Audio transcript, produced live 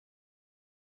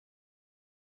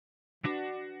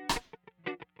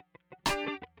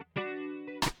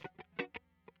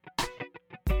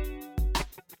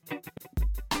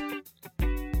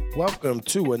Welcome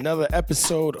to another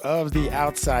episode of The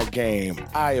Outside Game.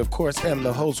 I, of course, am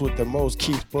the host with the most,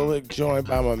 Keith Bulluck, joined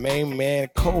by my main man,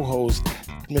 co-host,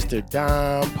 Mr.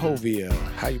 Don Povia.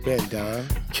 How you been, Don?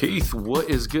 Keith, what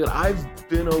is good? I've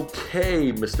been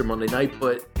okay, Mr. Monday Night,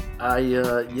 but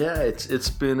it's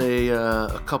been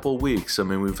a couple weeks. I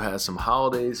mean, we've had some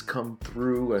holidays come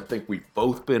through. I think we've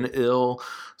both been ill,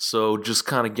 so just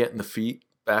kind of getting the feet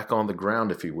back on the ground,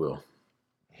 if you will.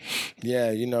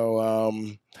 Yeah,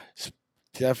 it's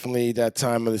definitely that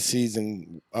time of the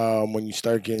season when you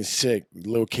start getting sick.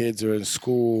 Little kids are in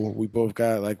school. We both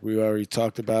got, like we already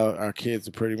talked about, our kids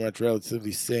are pretty much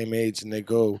relatively same age, and they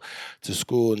go to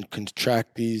school and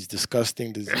contract these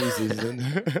disgusting diseases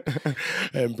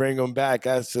and bring them back.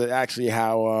 That's actually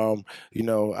how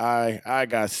I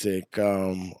got sick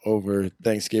over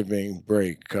Thanksgiving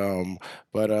break.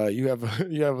 But you have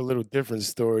a little different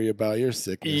story about your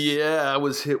sickness. Yeah, I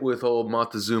was hit with old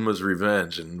Montezuma's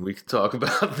revenge, and we can talk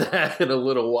about that in a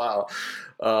little while.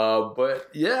 But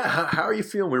yeah, how are you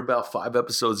feeling? We're about 5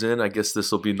 episodes in. I guess this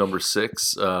will be number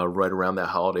 6, right around that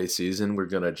holiday season. We're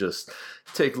gonna just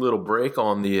take a little break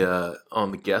on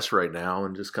the guests right now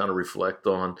and just kind of reflect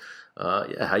on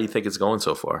how you think it's going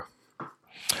so far.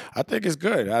 I think it's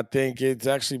good. I think it's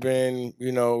actually been,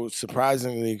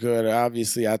 surprisingly good.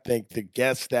 Obviously, I think the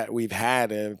guests that we've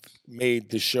had have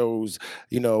made the shows,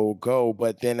 go.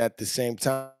 But then at the same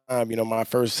time, my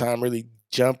first time really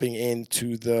jumping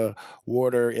into the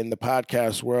water in the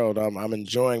podcast world. I'm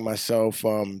enjoying myself,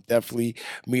 definitely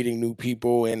meeting new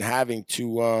people and having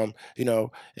to,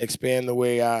 expand the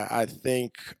way I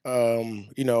think,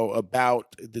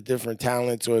 about the different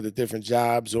talents or the different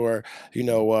jobs or,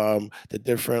 the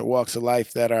different walks of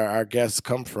life that our guests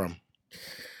come from.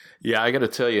 Yeah, I got to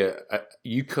tell you,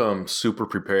 you come super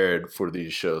prepared for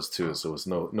these shows too. So it's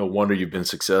no wonder you've been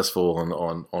successful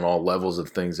on all levels of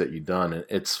things that you've done. And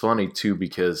it's funny too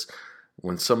because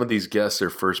when some of these guests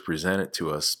are first presented to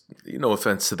us, no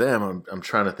offense to them, I'm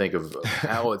trying to think of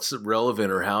how it's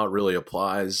relevant or how it really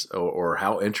applies or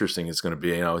how interesting it's going to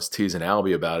be. And I was teasing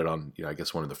Albie about it on, I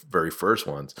guess one of the very first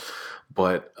ones,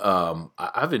 but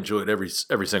I've enjoyed every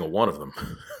single one of them.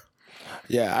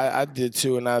 Yeah, I did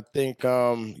too, and I think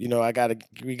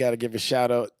we gotta give a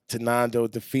shout out to Nando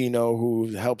DeFino,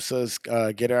 who helps us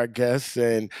get our guests,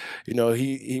 and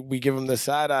we give him the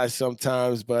side eye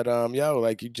sometimes, but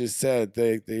like you just said,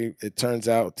 it turns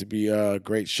out to be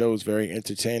great shows, very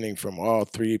entertaining from all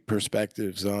 3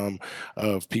 perspectives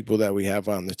of people that we have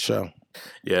on the show.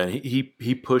 Yeah,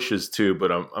 he pushes too,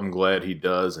 but I'm glad he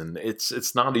does, and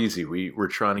it's not easy. We're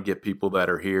trying to get people that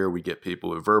are here. We get people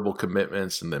with verbal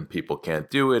commitments, and then people can't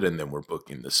do it, and then we're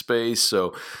booking the space.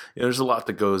 So there's a lot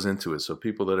that goes into it. So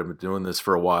people that have been doing this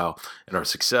for a while and are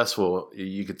successful,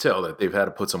 you could tell that they've had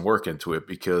to put some work into it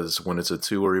because when it's a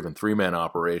 2 or even 3-man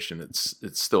operation, it's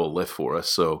still a lift for us.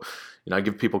 So I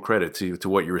give people credit to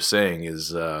what you were saying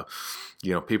is.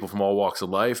 People from all walks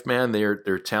of life, man,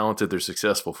 they're talented, they're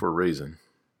successful for a reason.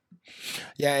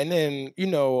 Yeah, and then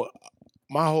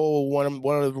my whole one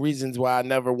of the reasons why I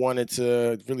never wanted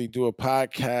to really do a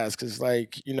podcast, because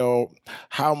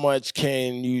how much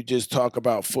can you just talk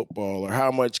about football, or how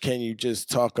much can you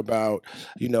just talk about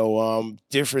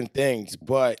different things?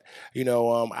 But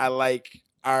I like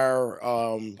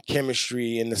our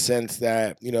chemistry in the sense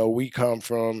that we come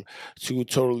from 2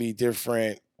 totally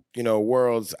different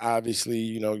worlds. Obviously,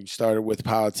 you started with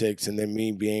politics, and then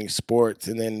me being sports,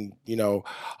 and then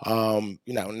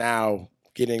now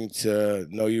getting to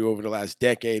know you over the last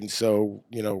decade, and so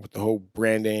with the whole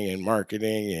branding and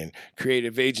marketing and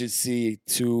creative agency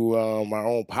to my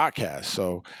own podcast.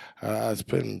 So it's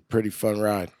been a pretty fun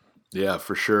ride. Yeah,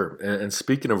 for sure. And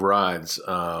speaking of rides,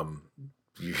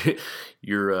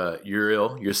 you're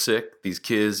ill, you're sick. These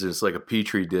kids, it's like a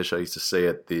petri dish. I used to say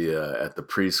at the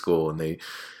preschool, and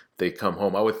they come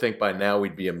home. I would think by now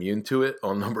we'd be immune to it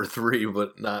on number 3,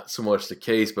 but not so much the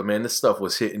case. But man, this stuff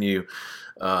was hitting you,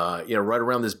 right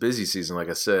around this busy season. Like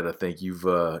I said, I think you've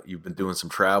been doing some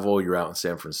travel. You're out in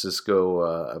San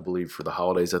Francisco, I believe, for the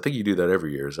holidays. I think you do that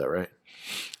every year. Is that right?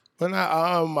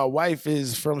 Well, my wife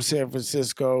is from San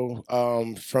Francisco,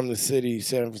 from the city,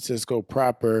 San Francisco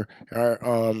proper.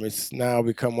 It's now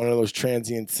become one of those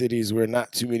transient cities where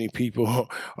not too many people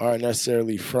are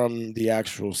necessarily from the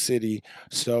actual city.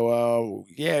 So,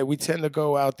 we tend to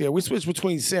go out there. We switch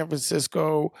between San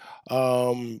Francisco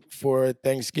for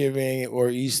Thanksgiving or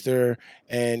Easter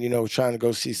and, trying to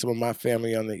go see some of my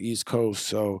family on the East Coast.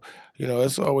 So,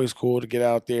 it's always cool to get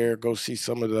out there, go see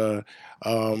some of the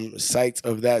sights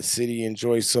of that city,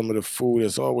 enjoy some of the food.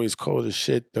 It's always cold as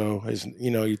shit, though.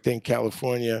 You think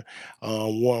California,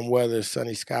 warm weather,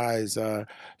 sunny skies.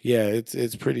 Yeah,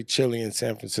 it's pretty chilly in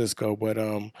San Francisco, but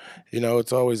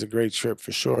it's always a great trip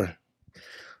for sure.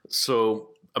 So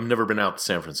I've never been out to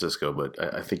San Francisco, but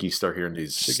I think you start hearing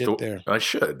these Should get stories. there. I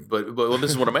should, but well,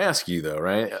 this is what I'm asking you though,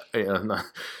 right?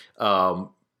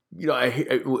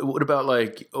 What about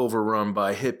like overrun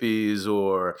by hippies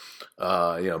or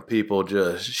people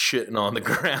just shitting on the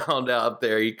ground out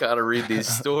there? You kind of read these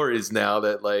stories now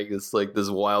that like it's like this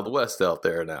Wild West out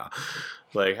there now.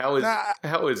 Like Nah,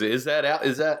 how is it? Is that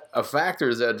a factor? Or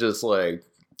is that just like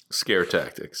scare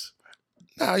tactics?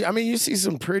 I mean, you see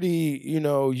some pretty,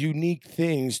 unique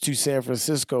things to San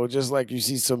Francisco, just like you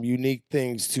see some unique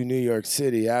things to New York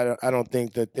City. I don't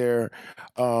think that they're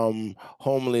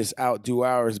homeless outdo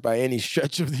hours by any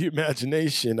stretch of the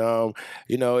imagination.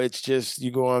 It's just you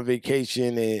go on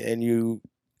vacation and you,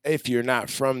 if you're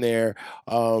not from there,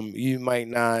 you might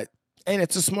not. And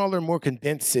it's a smaller, more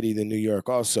condensed city than New York,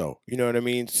 also. You know what I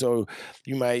mean? So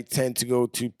you might tend to go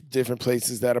to different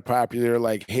places that are popular,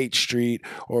 like Haight Street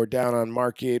or down on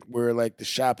Market, where like the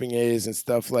shopping is and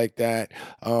stuff like that,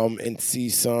 and see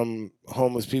some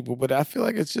homeless people. But I feel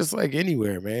like it's just like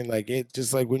anywhere, man. Like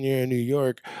just like when you're in New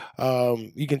York,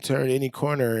 you can turn any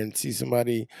corner and see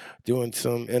somebody doing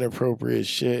some inappropriate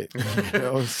shit.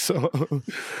 So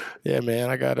yeah,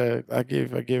 man, I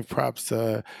give props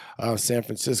to San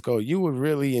Francisco. You would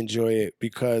really enjoy it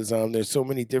because there's so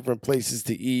many different places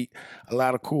to eat, a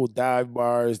lot of cool dive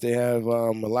bars. They have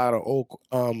a lot of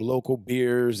local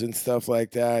beers and stuff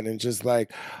like that, and just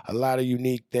like a lot of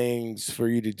unique things for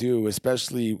you to do,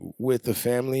 especially with the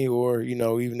family or,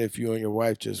 even if you and your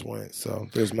wife just went. So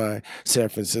there's my San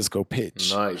Francisco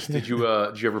pitch. Nice. Did you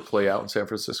ever play out in San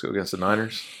Francisco against the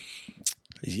Niners?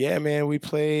 Yeah, man, we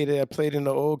played. I played in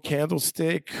the old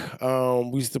Candlestick.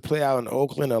 We used to play out in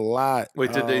Oakland a lot.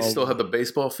 Wait, did they still have the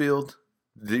baseball field?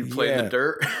 Did you play in the Yeah,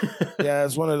 dirt? yeah,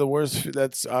 it's one of the worst.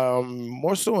 That's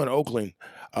more so in Oakland,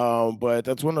 but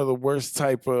that's one of the worst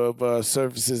type of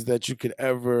surfaces that you could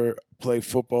ever play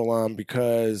football on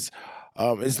because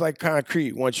it's like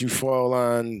concrete. Once you fall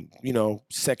on,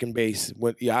 second base,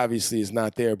 when obviously it's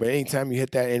not there. But anytime you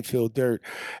hit that infield dirt,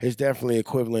 it's definitely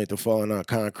equivalent to falling on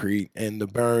concrete. And the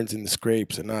burns and the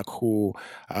scrapes are not cool.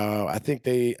 I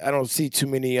don't see too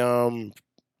many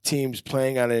teams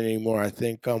playing on it anymore. I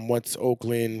think once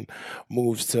Oakland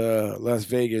moves to Las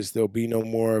Vegas, there'll be no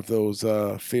more of those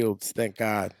fields. Thank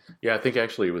God. Yeah, I think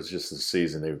actually it was just the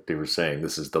season. They were saying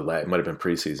this is the last. It might have been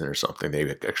preseason or something. They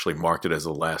actually marked it as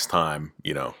the last time.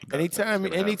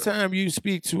 Anytime you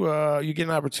speak to you get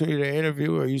an opportunity to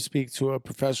interview or you speak to a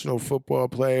professional football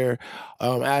player,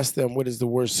 ask them what is the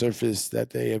worst surface that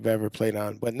they have ever played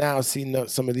on. But now, seeing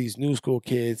some of these new school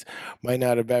kids might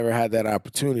not have ever had that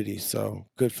opportunity. So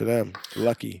good for them.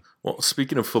 Lucky. Well,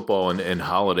 speaking of football and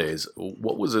holidays,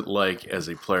 what was it like as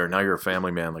a player? Now you're a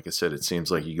family man. Like I said, it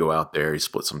seems like you go out there, you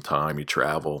split some time, you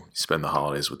travel, you spend the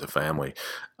holidays with the family.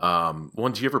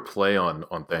 Did you ever play on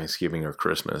Thanksgiving or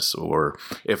Christmas? Or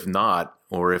if not,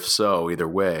 or if so, either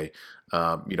way,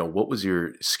 what was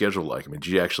your schedule like? I mean,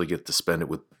 did you actually get to spend it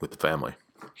with the family?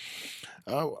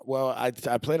 Well, I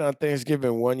played on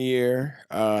Thanksgiving one year.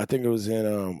 I think it was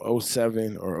in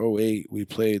 '07 or '08. We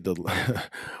played the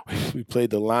we played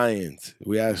the Lions.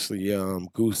 We actually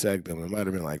goose egged them. It might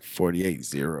have been like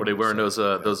 48-0. Were they wearing those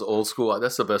old school?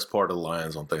 That's the best part of the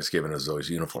Lions on Thanksgiving is those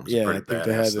uniforms. Yeah, Pretty I think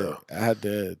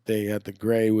badass, they had the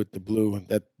gray with the blue.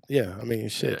 Yeah, I mean,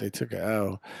 shit, they took an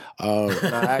L. I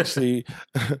actually,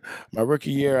 my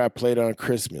rookie year, I played on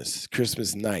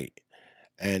Christmas night.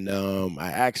 And I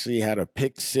actually had a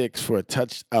pick six for a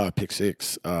touchdown,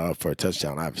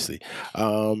 obviously.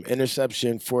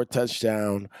 Interception for a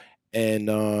touchdown. And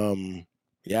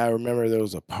yeah, I remember there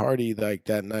was a party like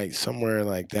that night somewhere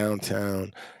like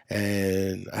downtown,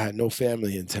 and I had no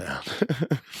family in town.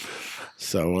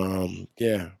 So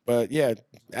yeah, but yeah,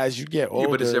 as you get older,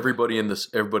 Yeah, but is everybody in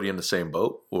the same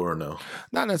boat or no?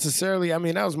 not necessarily. I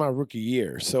mean, that was my rookie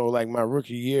year. So like my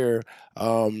rookie year,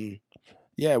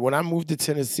 yeah, when I moved to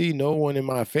Tennessee, no one in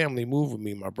my family moved with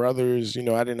me. My brothers, I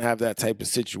didn't have that type of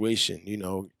situation. A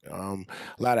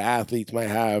lot of athletes might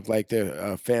have like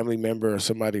their family member or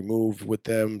somebody moved with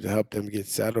them to help them get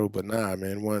settled, but nah,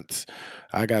 man. Once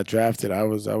I got drafted, I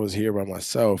was here by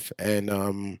myself,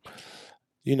 and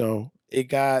it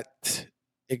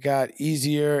got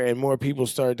easier and more people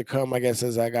started to come, I guess,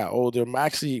 as I got older.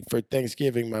 Actually, for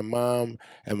Thanksgiving, my mom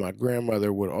and my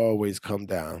grandmother would always come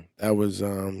down. That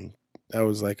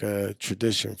was like a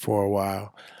tradition for a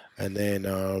while. And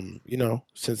then,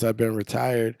 since I've been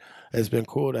retired, it's been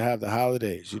cool to have the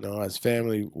holidays. As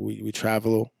family, we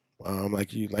travel,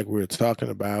 like we were talking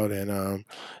about, and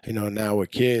now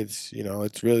with kids,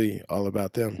 it's really all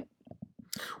about them.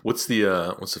 What's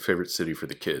the favorite city for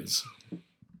the kids?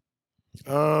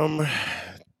 Um,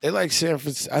 they like San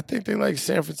Francisco. I think they like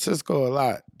San Francisco a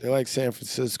lot. They like San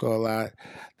Francisco a lot.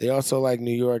 They also like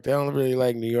New York. They don't really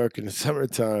like New York in the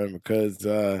summertime because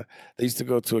they used to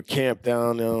go to a camp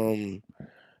down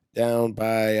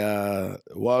by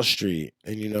Wall Street,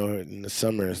 and in the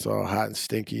summer it's all hot and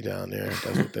stinky down there.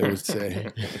 That's what they would say.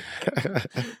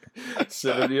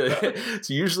 So,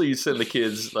 so usually you send the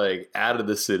kids like out of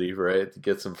the city, right, to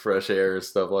get some fresh air and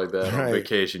stuff like that on Right.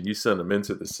 vacation. You send them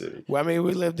into the city. Well, I mean,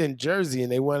 we lived in Jersey,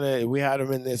 and we had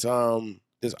them in this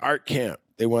art camp.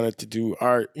 They wanted to do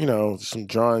art, some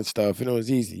drawing stuff, and it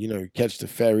was easy. You catch the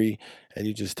ferry, and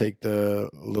you just take the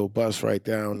little bus right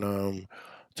down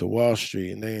to Wall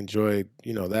Street, and they enjoyed,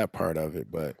 that part of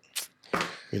it. But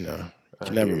you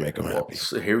can never make them happy.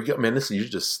 So here we go, man. I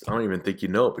don't even think you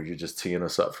know it, but you're just teeing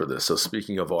us up for this. So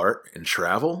speaking of art and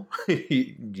travel,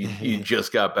 you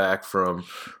just got back from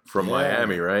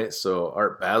Miami, right? So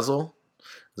Art Basel,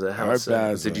 is that how Art it's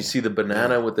said? Basel. Did you see the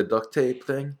banana with the duct tape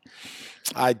thing?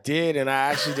 I did, and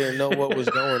I actually didn't know what was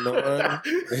going on.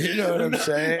 You know what I'm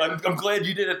saying? I'm glad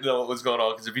you didn't know what was going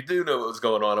on, because if you do know what was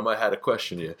going on, I might have to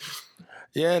question you.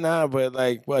 Yeah, nah, but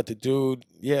like what the dude,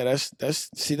 yeah, that's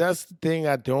the thing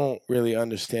I don't really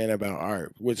understand about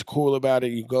art. What's cool about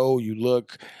it, you go, you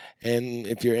look, and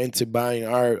if you're into buying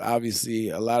art, obviously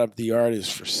a lot of the art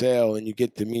is for sale, and you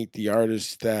get to meet the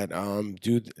artists that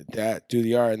do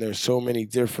the art, and there's so many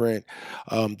different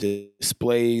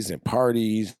displays and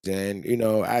parties, and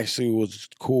actually it was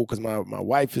cool because my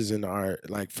wife is in art,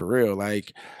 like for real,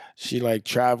 like she like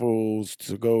travels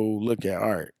to go look at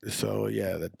art. So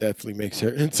yeah, that definitely makes her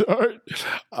into art.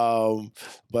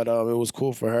 But it was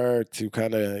cool for her to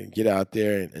kind of get out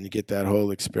there and get that whole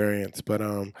experience. But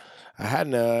I had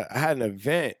an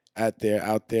event out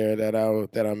there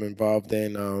that I'm involved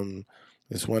in.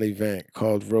 This one event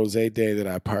called Rose Day that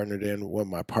I partnered in with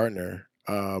my partner,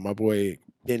 my boy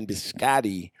Ben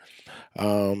Biscotti.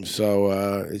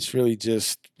 So it's really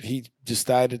just he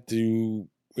decided to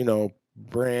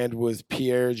brand was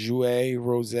Pierre Jouet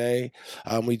Rosé.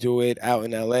 We do it out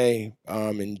in LA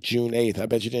in June 8th. I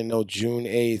bet you didn't know June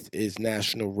 8th is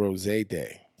National Rosé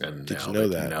Day. And Did you know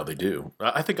that? Now they do.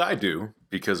 I think I do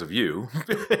because of you,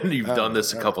 and you've done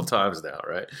this a couple times now,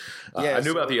 right? Yeah, I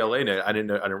knew about the LA night. I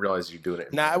didn't realize you were doing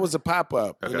it. Nah, it was a pop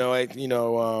up. Okay.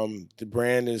 The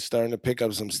brand is starting to pick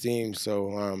up some steam.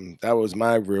 So that was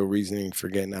my real reasoning for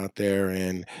getting out there.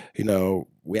 And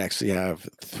we actually have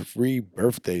 3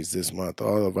 birthdays this month.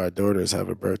 All of our daughters have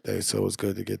a birthday, so it was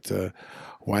good to get to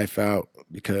wife out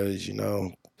because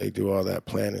they do all that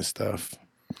planning stuff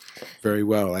very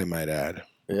well, I might add.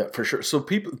 Yeah, for sure. So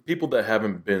people that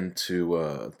haven't been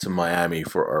to Miami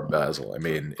for Art Basel, I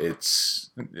mean,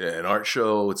 it's an art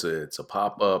show. It's a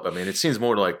pop up. I mean, it seems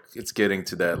more like it's getting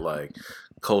to that like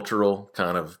cultural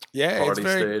kind of party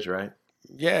stage, right?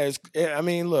 Yeah, I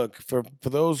mean, look, for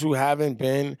those who haven't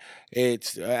been,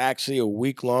 it's actually a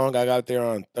week long. I got there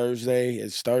on Thursday.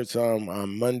 It starts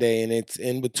on Monday, and it's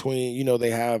in between.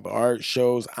 They have art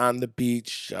shows on the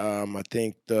beach. I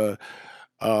think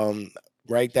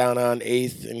right down on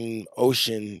 8th and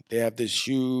Ocean, they have this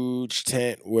huge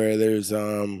tent where there's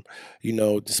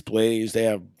displays. They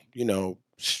have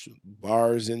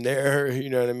bars in there. You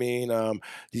know what I mean?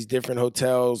 These different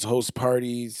hotels host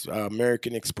parties.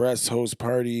 American Express hosts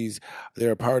parties.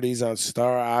 There are parties on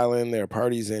Star Island. There are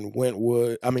parties in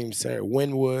Wynwood,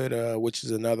 which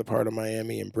is another part of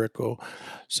Miami, and Brickell.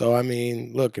 So I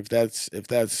mean, look, if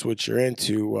that's what you're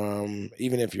into,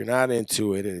 even if you're not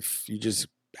into it, if you just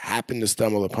happen to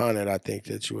stumble upon it, I think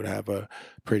that you would have a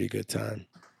pretty good time.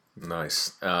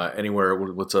 Nice. Anywhere?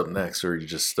 What's up next? Or are you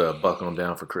just buckling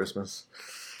down for Christmas?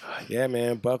 Yeah,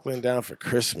 man, buckling down for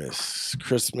Christmas.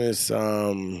 Christmas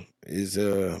is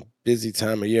a busy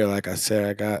time of year. Like I said,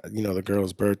 I got the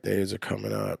girls' birthdays are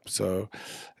coming up, so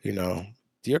do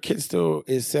your kids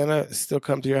is Santa still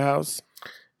come to your house?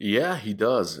 Yeah, he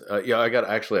does. Yeah, I got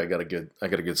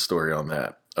a good story on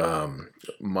that.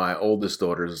 My oldest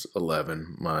daughter's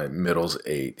 11, my middle's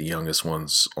 8, the youngest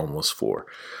one's almost 4.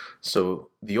 So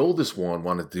the oldest one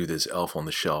wanted to do this Elf on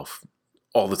the Shelf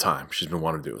all the time. She's been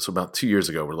wanting to do it. So about 2 years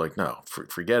ago, we're like, no,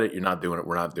 forget it. You're not doing it.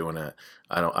 We're not doing it.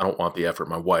 I don't want the effort.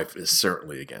 My wife is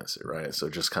certainly against it, right? So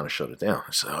just kind of shut it down.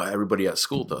 So everybody at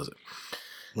school does it.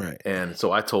 Right. And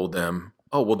so I told them,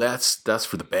 oh, well, that's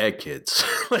for the bad kids.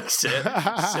 Like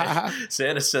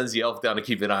Santa sends the elf down to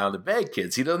keep an eye on the bad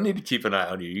kids. He doesn't need to keep an eye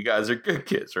on you. You guys are good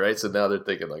kids, right? So now they're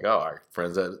thinking like, oh, our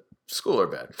friends at school are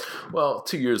bad. Well,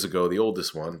 2 years ago, the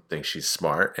oldest one thinks she's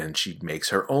smart, and she makes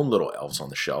her own little elves on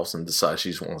the shelves and decides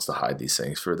she wants to hide these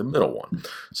things for the middle one.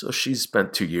 So she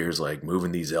spent 2 years like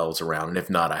moving these elves around, and if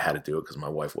not, I had to do it because my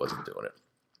wife wasn't doing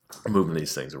it, moving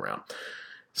these things around.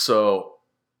 So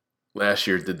last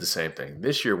year did the same thing.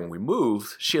 This year when we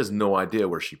moved, she has no idea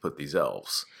where she put these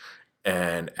elves,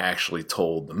 and actually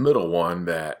told the middle one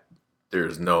that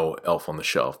there's no elf on the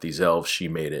shelf. These elves, she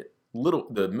made it little.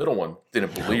 The middle one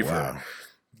didn't believe her.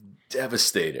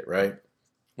 Devastated, right?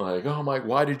 Like, oh my,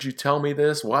 why did you tell me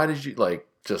this? Why did you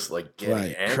just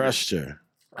getting angry? Crushed her.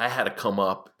 I had to come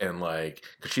up and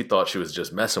because she thought she was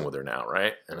just messing with her now,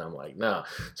 right? And I'm like, no.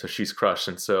 So she's crushed.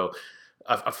 And so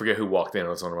I forget who walked in. It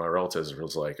was one of my relatives. It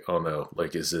was like, oh no,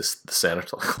 is this the Santa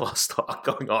Claus talk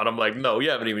going on? I'm like, no, you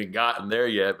haven't even gotten there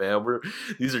yet, man.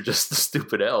 These are just the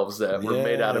stupid elves that were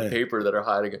made out of paper that are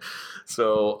hiding.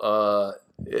 So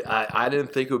I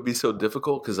didn't think it would be so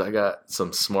difficult because I got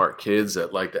some smart kids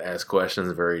that like to ask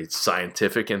questions, very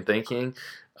scientific in thinking.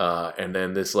 And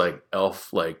then this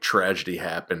elf tragedy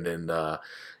happened, and I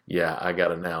got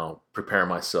to now prepare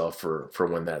myself for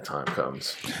when that time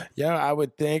comes. Yeah, I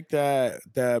would think that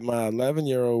my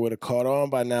 11-year-old would have caught on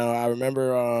by now. I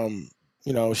remember,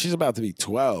 she's about to be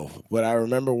 12, but I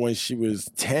remember when she was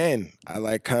 10,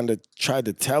 I kind of tried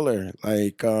to tell her,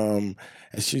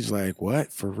 and she's like,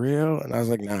 what, for real? And I was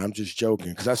like, nah, I'm just joking.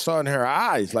 Because I saw in her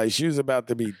eyes, she was about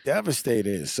to be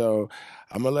devastated. So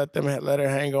I'm going to let her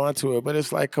hang on to it. But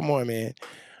it's like, come on, man.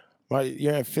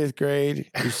 You're in 5th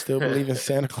grade. You still believe in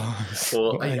Santa Claus?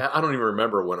 Well, I don't even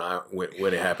remember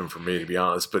when it happened for me, to be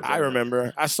honest. But I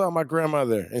remember. I saw my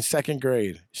grandmother in 2nd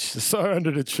grade. She saw her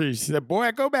under the tree. She said,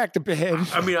 "Boy, go back to bed."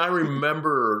 I mean, I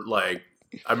remember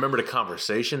the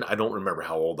conversation. I don't remember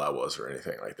how old I was or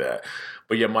anything like that.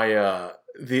 But yeah, my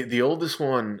the oldest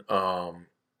one.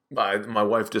 My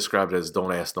wife described it as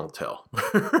 "don't ask, don't tell."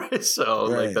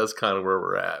 So right. That's kind of where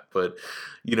we're at. But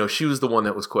she was the one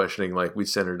that was questioning. We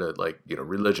sent her to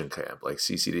religion camp,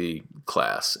 CCD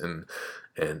class,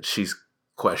 and she's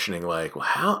questioning well,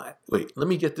 how? Wait, let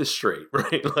me get this straight,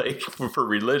 right? For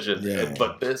religion,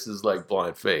 but this is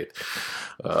blind faith.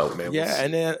 Man,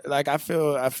 and then I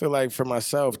feel like for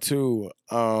myself too.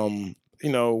 When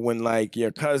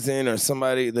your cousin or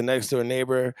somebody, the next door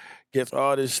neighbor, gets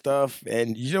all this stuff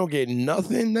and you don't get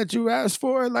nothing that you asked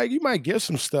for, you might get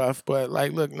some stuff, but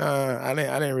look, nah, I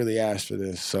didn't really ask for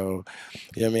this. So,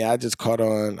 I just caught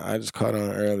on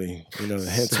early. The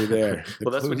hints were there.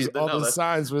 Well, that's clues, when the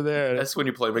signs were there. That's when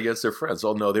you play them against their friends.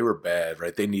 Oh no, they were bad,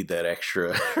 right? They need that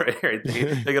extra, right?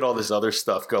 They got all this other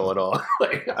stuff going on.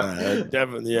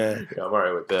 Definitely, yeah. I'm all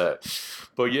right with that.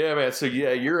 But yeah, man. So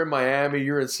yeah, you're in Miami,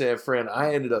 you're in San Fran.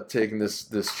 I ended up taking this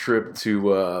trip to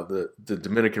the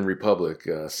Dominican Republic,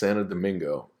 Santo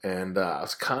Domingo, and I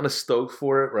was kind of stoked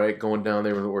for it. Right, going down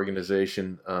there with an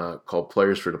organization called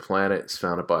Players for the Planet. It's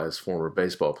founded by his former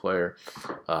baseball player,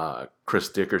 Chris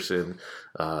Dickerson,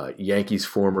 Yankees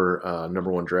former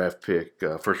number 1 draft pick,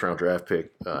 first round draft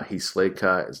pick. Heath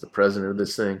Slaycott is the president of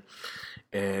this thing.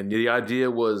 And the idea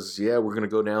was, we're going to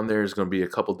go down there. There's going to be a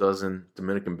couple dozen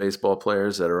Dominican baseball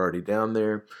players that are already down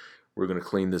there. We're going to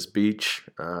clean this beach.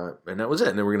 And that was it.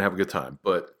 And then we're going to have a good time.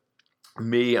 But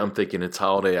me, I'm thinking it's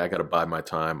holiday. I got to bide my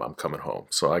time. I'm coming home.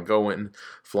 So I go in,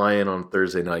 fly in on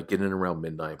Thursday night, get in around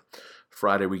midnight.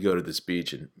 Friday, we go to this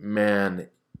beach. And man,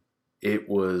 it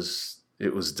was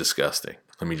disgusting.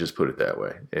 Let me just put it that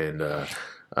way. And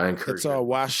I encourage it's all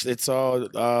washed. It's all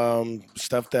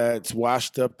stuff that's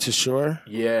washed up to shore.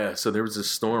 Yeah. So there was a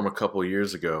storm a couple of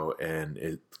years ago, and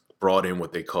it brought in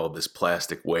what they call this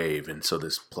plastic wave. And so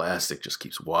this plastic just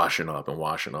keeps washing up, and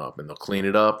they'll clean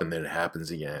it up, and then it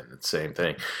happens again. It's the same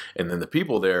thing. And then the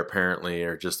people there apparently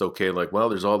are just okay, well,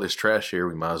 there's all this trash here.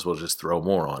 We might as well just throw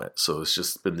more on it. So it's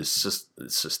just been this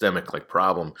systemic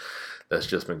problem that's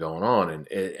just been going on. And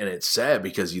it's sad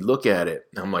because you look at it,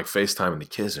 I'm FaceTiming the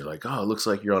kids. They're like, oh, it looks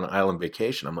like you're on an island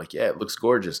vacation. I'm like, yeah, it looks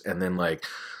gorgeous. And then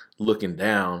looking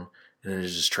down, and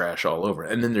there's just trash all over.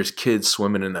 And then there's kids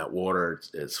swimming in that water.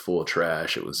 It's full of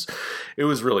trash. It was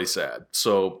really sad.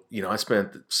 So, I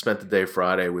spent the day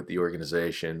Friday with the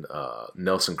organization.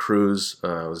 Nelson Cruz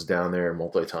was down there,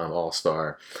 multi-time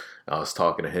All-Star. I was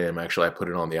talking to him. Actually, I put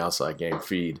it on the Outside Game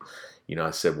feed. I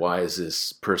said, why is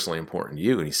this personally important to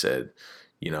you? And he said,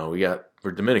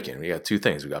 we're Dominican. We got 2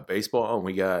 things. We got baseball and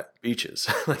we got beaches.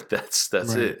 That's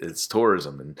right. It. It's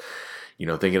tourism. And,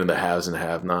 thinking of the haves and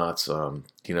have-nots,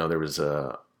 there was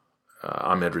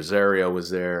Ahmed Rosario was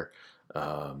there.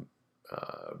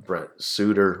 Brent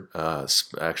Suter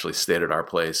actually stayed at our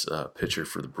place, pitcher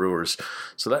for the Brewers.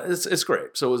 So it's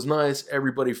great. So it was nice.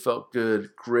 Everybody felt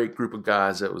good. Great group of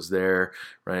guys that was there.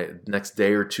 Right. Next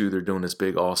day or two, they're doing this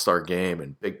big All-Star game,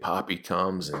 and Big Poppy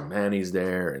comes, and Manny's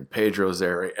there, and Pedro's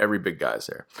there. Right? Every big guy's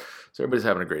there. So everybody's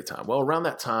having a great time. Well, around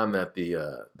that time that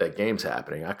that game's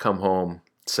happening, I come home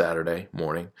Saturday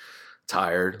morning,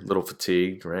 tired, a little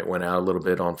fatigued. Right. Went out a little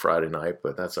bit on Friday night,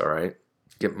 but that's all right.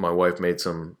 My wife made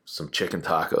some chicken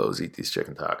tacos, eat these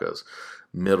chicken tacos.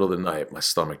 Middle of the night, my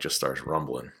stomach just starts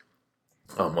rumbling.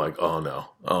 I'm like, oh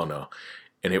no.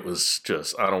 And it was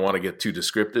just, I don't want to get too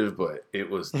descriptive, but it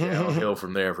was downhill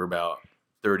from there for about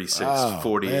 36,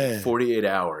 48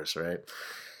 hours, right?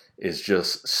 It's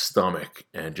just stomach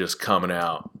and just coming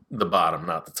out the bottom,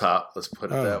 not the top. Let's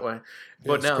put it that way.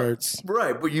 But now,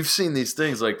 right, but you've seen these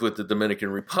things like with the Dominican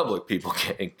Republic, people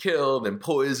getting killed and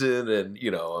poisoned and,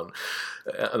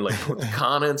 and like with the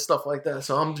Kana and stuff like that.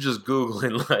 So I'm just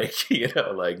Googling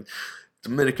like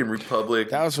Dominican Republic.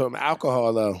 That was from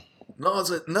alcohol though. No,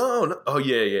 it's like, no. Oh,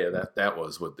 yeah. That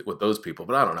was with those people.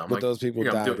 But I don't know. Those people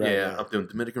died, I'm doing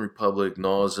Dominican Republic,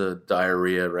 nausea,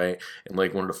 diarrhea, right? And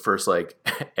like one of the first like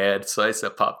ad sites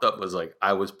that popped up was like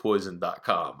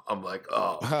iwaspoisoned.com. I'm like,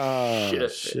 oh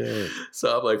shit.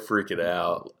 So I'm like freaking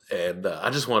out. And I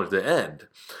just wanted to end.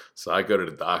 So I go to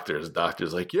the doctor. The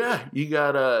doctor's like, yeah, you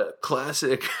got a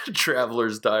classic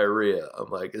traveler's diarrhea.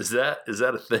 I'm like, is that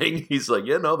a thing? He's like,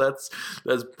 yeah, no, that's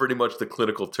pretty much the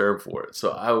clinical term for it.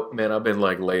 So I've been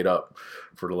like laid up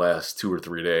for the last 2 or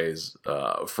 3 days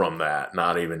from that,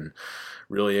 not even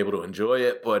really able to enjoy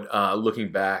it. But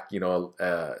looking back, a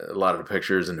lot of the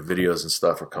pictures and the videos and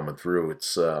stuff are coming through.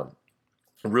 It's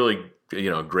really,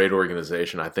 great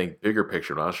organization. I think bigger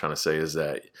picture, what I was trying to say is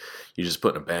that you're just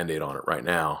putting a Band-Aid on it right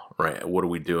now, right? What are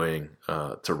we doing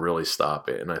to really stop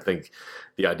it? And I think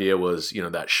the idea was,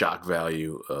 that shock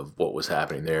value of what was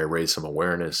happening there, raise some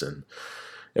awareness and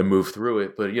move through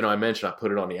it. But, I mentioned I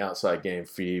put it on the Outside Game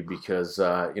feed because,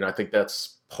 I think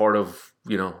that's part of,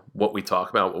 what we talk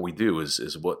about, what we do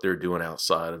is what they're doing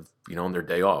outside of, on their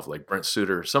day off. Like Brent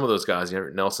Suter, some of those guys,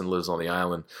 Nelson lives on the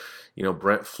island.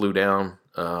 Brent flew down,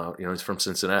 he's from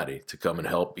Cincinnati to come and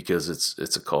help because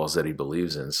it's a cause that he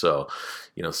believes in. So,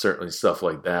 certainly stuff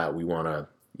like that we want to,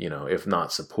 if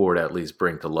not support, at least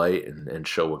bring to light and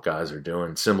show what guys are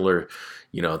doing. Similar,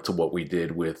 to what we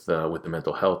did with the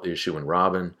mental health issue and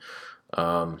Robin.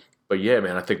 But yeah,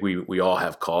 man, I think we all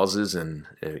have causes, and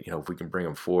if we can bring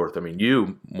them forth. I mean,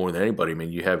 you more than anybody. I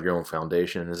mean, you have your own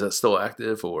foundation. Is that still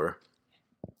active, or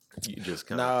you just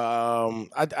kind of? No,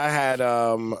 I had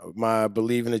my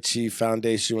Believe in the Chief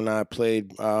Foundation when I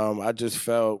played. I just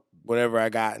felt whenever I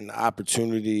got an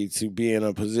opportunity to be in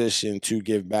a position to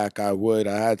give back, I would.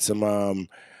 I had some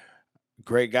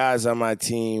great guys on my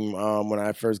team when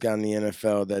I first got in the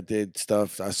NFL that did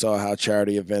stuff. I saw how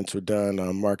charity events were done.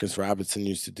 Marcus Robinson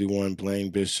used to do one, Blaine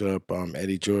Bishop,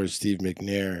 Eddie George, Steve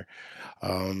McNair,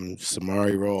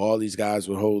 Samari Rowe. All these guys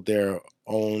would hold their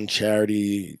own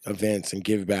charity events and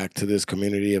give back to this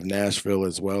community of Nashville,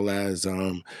 as well as,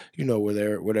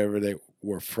 whatever they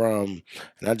were from.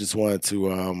 And I just wanted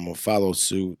to follow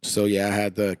suit. So, yeah, I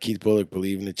had the Keith Bulluck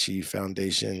Believe in the Chief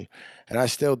Foundation. And I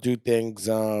still do things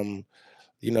around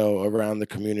the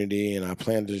community, and I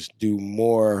plan to just do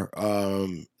more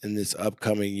in this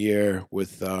upcoming year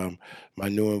with my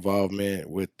new involvement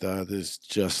with this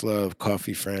Just Love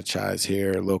coffee franchise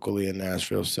here locally in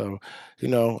Nashville. So,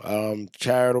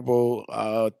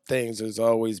 charitable things has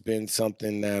always been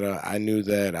something that I knew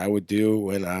that I would do,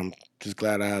 and I'm just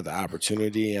glad I had the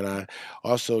opportunity. And I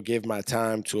also give my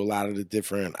time to a lot of the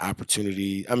different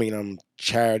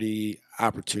charity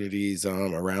opportunities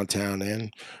around town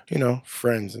and,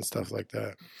 friends and stuff like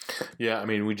that. Yeah, I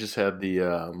mean, we just had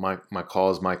the My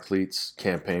Cause, My Cleats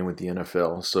campaign with the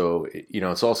NFL. So,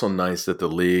 it's also nice that the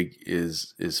league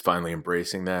is finally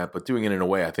embracing that, but doing it in a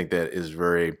way I think that is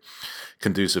very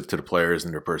conducive to the players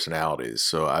and their personalities.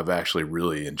 So I've actually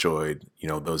really enjoyed,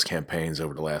 those campaigns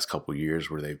over the last couple of years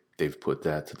where they've put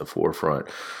that to the forefront.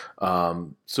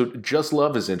 So Just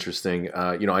Love is interesting.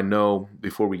 I know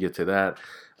before we get to that,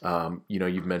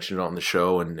 you've mentioned it on the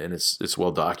show, and it's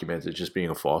well documented, just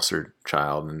being a foster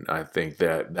child. And I think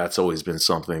that that's always been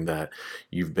something that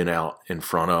you've been out in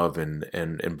front of and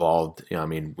involved. I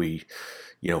mean, when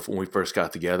we first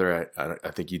got together,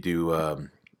 I think you do,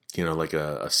 like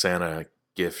a Santa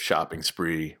gift shopping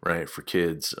spree, right, for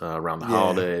kids around the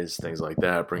holidays, things like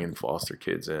that, bringing foster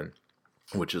kids in,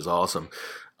 which is awesome.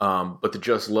 But the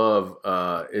Just Love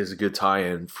is a good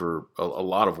tie-in for a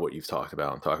lot of what you've talked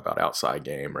about, and talk about Outside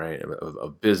Game, right?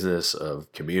 Of business, of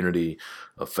community,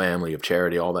 of family, of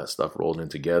charity, all that stuff rolled in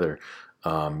together.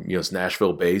 It's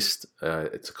Nashville-based.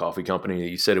 It's a coffee company.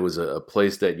 You said it was a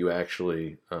place that you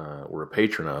actually were a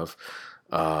patron of.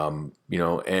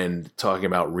 And talking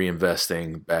about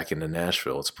reinvesting back into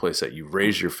Nashville, it's a place that you've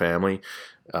raised your family.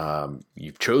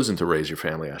 You've chosen to raise your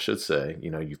family, I should say.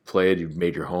 You've played, you've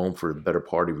made your home for the better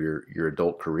part of your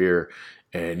adult career,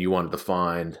 and you wanted to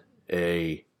find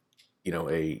a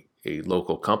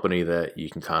local company that you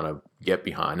can kind of get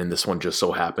behind. And this one just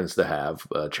so happens to have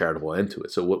a charitable end to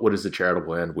it. So what is the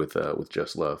charitable end with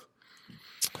Just Love?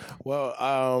 Well,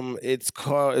 it's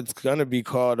gonna be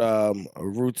called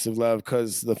Roots of Love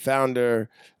because the founder,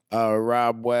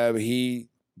 Rob Webb, he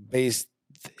based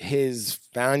his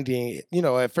founding.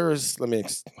 At first,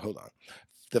 hold on.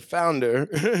 The founder,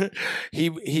 he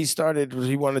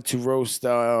wanted to roast.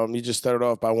 He just started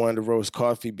off by wanting to roast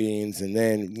coffee beans, and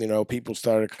then people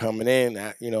started coming in,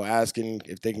 asking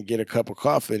if they can get a cup of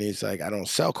coffee, and he's like, I don't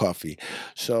sell coffee.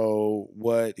 So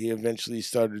what he eventually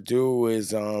started to do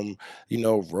is,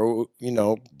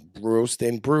 roast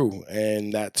and brew,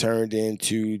 and that turned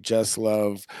into Just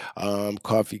Love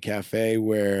Coffee Cafe,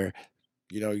 where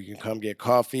you can come get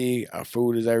coffee. Our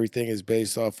food everything is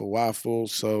based off of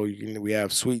waffles. So we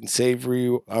have sweet and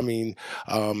savory.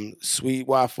 Sweet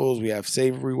waffles. We have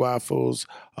savory waffles.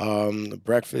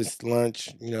 Breakfast, lunch.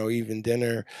 Even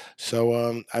dinner.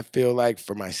 So I feel like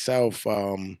for myself,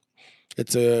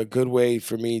 it's a good way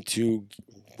for me to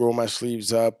roll my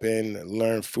sleeves up and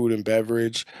learn food and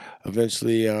beverage.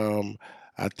 Eventually,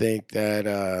 I think that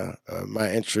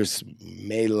my interests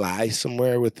may lie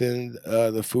somewhere within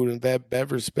the food and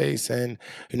beverage space. And,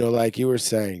 like you were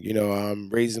saying,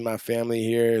 raising my family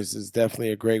here is definitely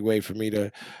a great way for me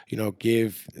to,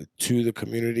 give to the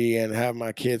community and have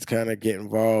my kids kind of get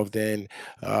involved in,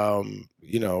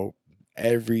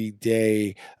 every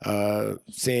day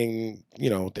seeing,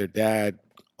 their dad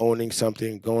owning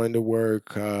something, going to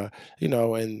work, and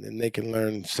they can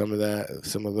learn some of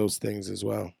those things as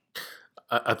well.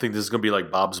 I think this is gonna be like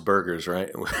Bob's Burgers,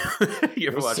 right? You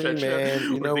ever We'll watch see, that show? man.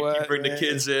 You Where know you what, bring the man?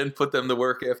 kids in, put them to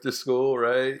work after school,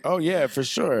 right? Oh yeah, for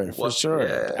sure, for What? sure,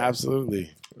 Yeah,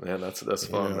 absolutely. man, that's You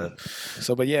fun, know, man.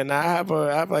 so but yeah, now I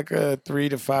have like a 3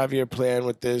 to 5 year plan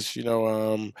with this.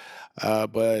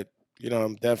 But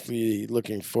I'm definitely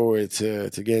looking forward to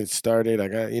getting started. I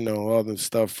got all the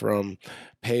stuff from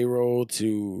payroll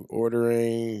to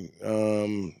ordering,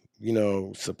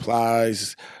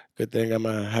 supplies. Good thing I'm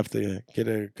gonna have to get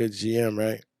a good GM,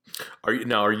 right?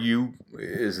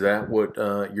 Is that what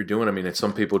you're doing? I mean,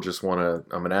 some people just want to,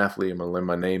 I'm an athlete, I'm going to lend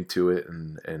my name to it,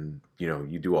 and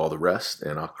you do all the rest,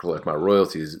 and I'll collect my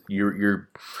royalties. You're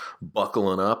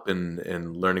buckling up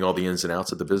and learning all the ins and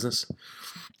outs of the business?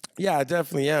 Yeah, I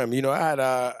definitely am.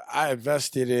 I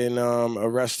invested in a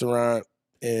restaurant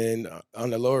in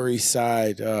on the Lower East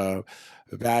Side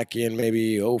back in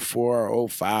maybe '04 or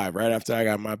 '05, right after I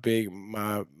got my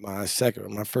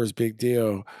first big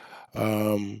deal.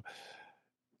 Um,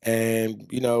 and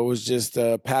it was just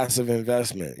a passive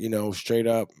investment, straight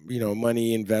up,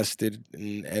 money invested,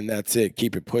 and that's it.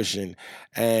 Keep it pushing.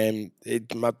 And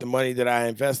the money that I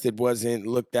invested wasn't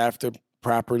looked after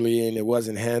properly, and it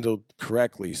wasn't handled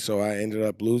correctly, so I ended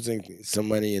up losing some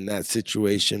money in that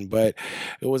situation. But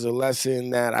it was a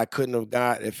lesson that I couldn't have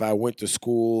got if I went to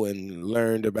school and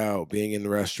learned about being in the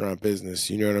restaurant business.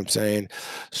 You know what I'm saying?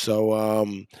 So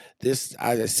this,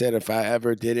 as I said, if I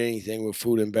ever did anything with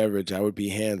food and beverage, I would be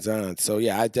hands on. So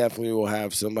yeah, I definitely will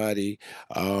have somebody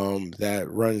that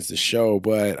runs the show,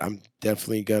 but I'm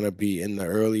definitely gonna be in the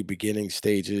early beginning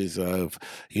stages of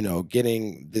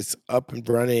getting this up and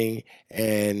running,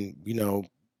 and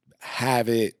have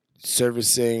it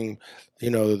servicing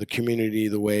the community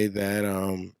the way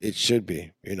that it should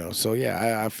be. So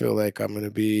yeah, I feel like I'm gonna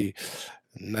be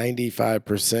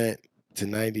 95% to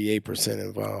 98%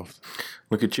 involved.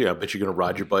 Look at you. I bet you're going to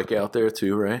ride your bike out there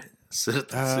too, right? Sit at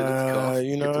the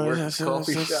coffee, get to work at the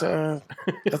coffee shop.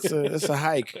 It's a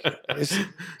hike.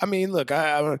 I mean, look,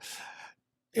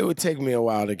 it would take me a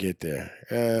while to get there.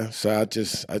 So I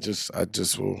just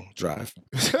will drive.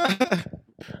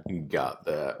 Got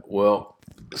that. Well,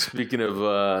 speaking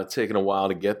of taking a while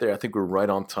to get there, I think we're right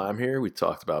on time here. We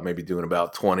talked about maybe doing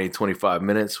about 20, 25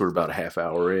 minutes. We're about a half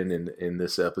hour in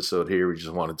this episode here. We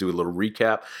just want to do a little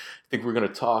recap. I think we're going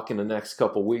to talk in the next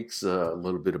couple weeks a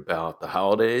little bit about the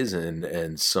holidays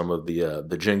and some of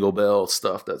the Jingle Bell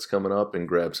stuff that's coming up, and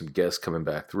grab some guests coming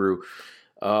back through.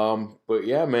 But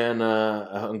yeah, man,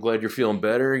 I'm glad you're feeling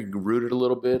better. You rooted a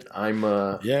little bit.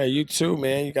 Yeah, you too,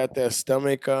 man. You got that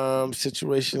stomach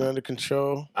situation under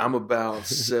control. I'm about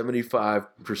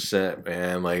 75%,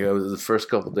 man. Like, it was the first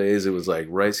couple days, it was like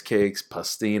rice cakes,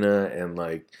 pastina, and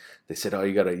like they said, "Oh,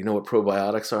 you know what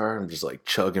probiotics are?" I'm just like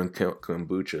chugging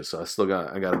kombucha. So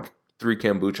I got 3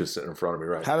 kombuchas sitting in front of me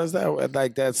right now. How does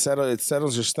that settle? It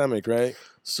settles your stomach, right?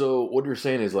 So what you're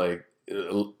saying is like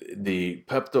the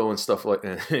Pepto and stuff like.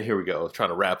 Here we go. I'm trying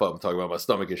to wrap up and talk about my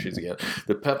stomach issues again.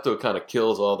 The Pepto kind of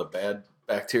kills all the bad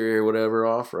bacteria or whatever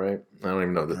off, right? I don't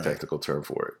even know the technical term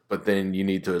for it. But then you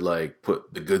need to like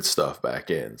put the good stuff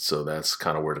back in. So that's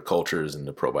kind of where the cultures and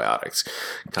the probiotics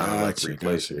kind of like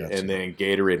replace it. And then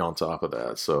Gatorade on top of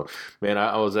that. So man,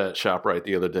 I was at ShopRite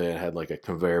the other day and had like a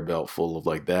conveyor belt full of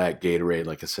like that, Gatorade,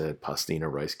 like I said,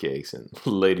 pastina rice cakes, and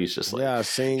the lady's just like, yeah, I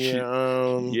seen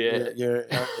your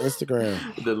Instagram.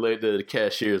 The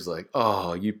cashier's like,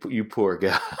 "Oh, you poor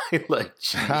guy." Like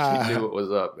she knew what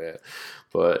was up, man.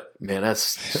 But man,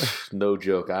 that's no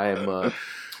joke.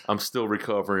 I'm still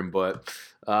recovering, but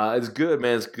it's good,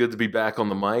 man. It's good to be back on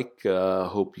the mic.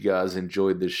 Hope you guys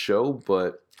enjoyed this show.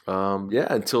 But yeah,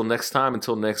 until next time,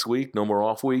 until next week, no more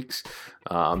off weeks.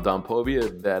 I'm Don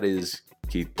Povia. That is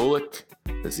Keith Bulluck.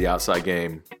 It's The Outside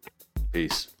Game.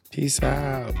 Peace. Peace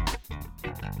out.